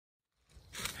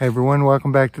Hey everyone,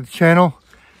 welcome back to the channel.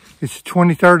 It's the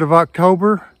 23rd of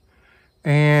October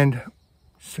and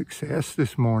success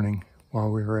this morning while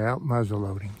we were out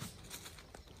muzzleloading.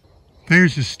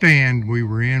 There's the stand we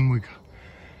were in,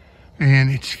 and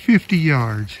it's 50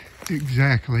 yards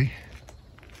exactly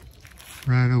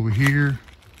right over here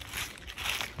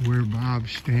where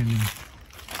Bob's standing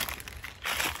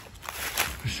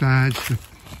besides the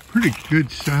pretty good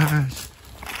size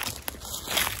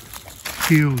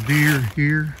killed deer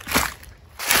here.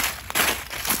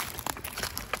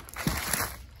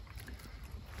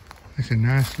 That's a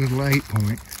nice little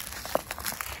 8-point.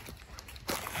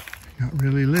 Not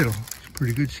really little, it's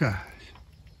pretty good size.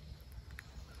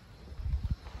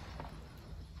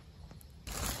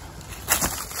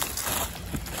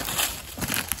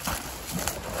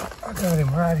 I got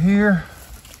him right here.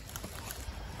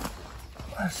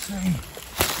 Let's see.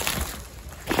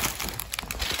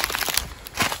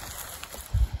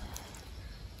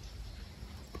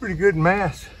 Pretty good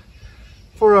mass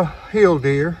for a hill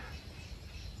deer.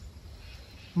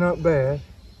 Not bad.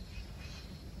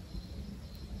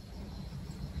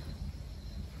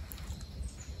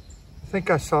 I think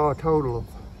I saw a total of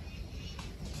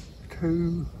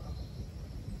 2,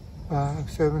 5,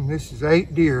 7. This is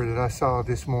 8 deer that I saw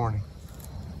this morning.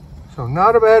 So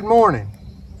not a bad morning.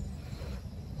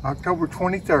 October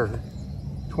 23rd,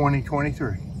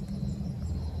 2023.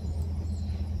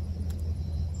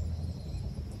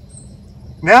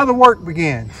 Now the work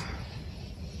begins.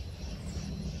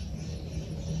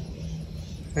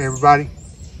 Hey everybody,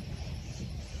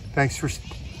 thanks for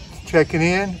checking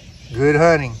in. Good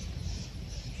hunting.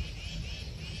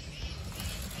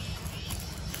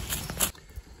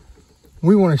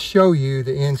 We want to show you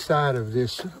the inside of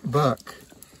this buck.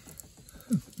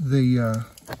 The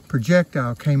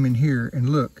projectile came in here, and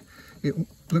look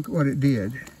what it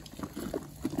did.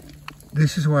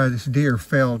 This is why this deer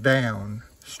fell down,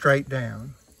 straight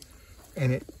down,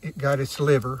 and it got its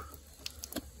liver,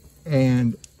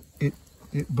 and it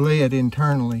bled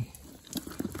internally.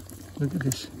 Look at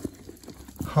this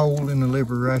hole in the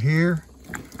liver right here,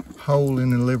 hole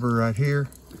in the liver right here,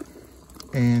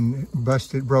 and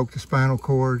broke the spinal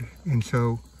cord, and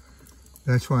so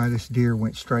that's why this deer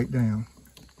went straight down.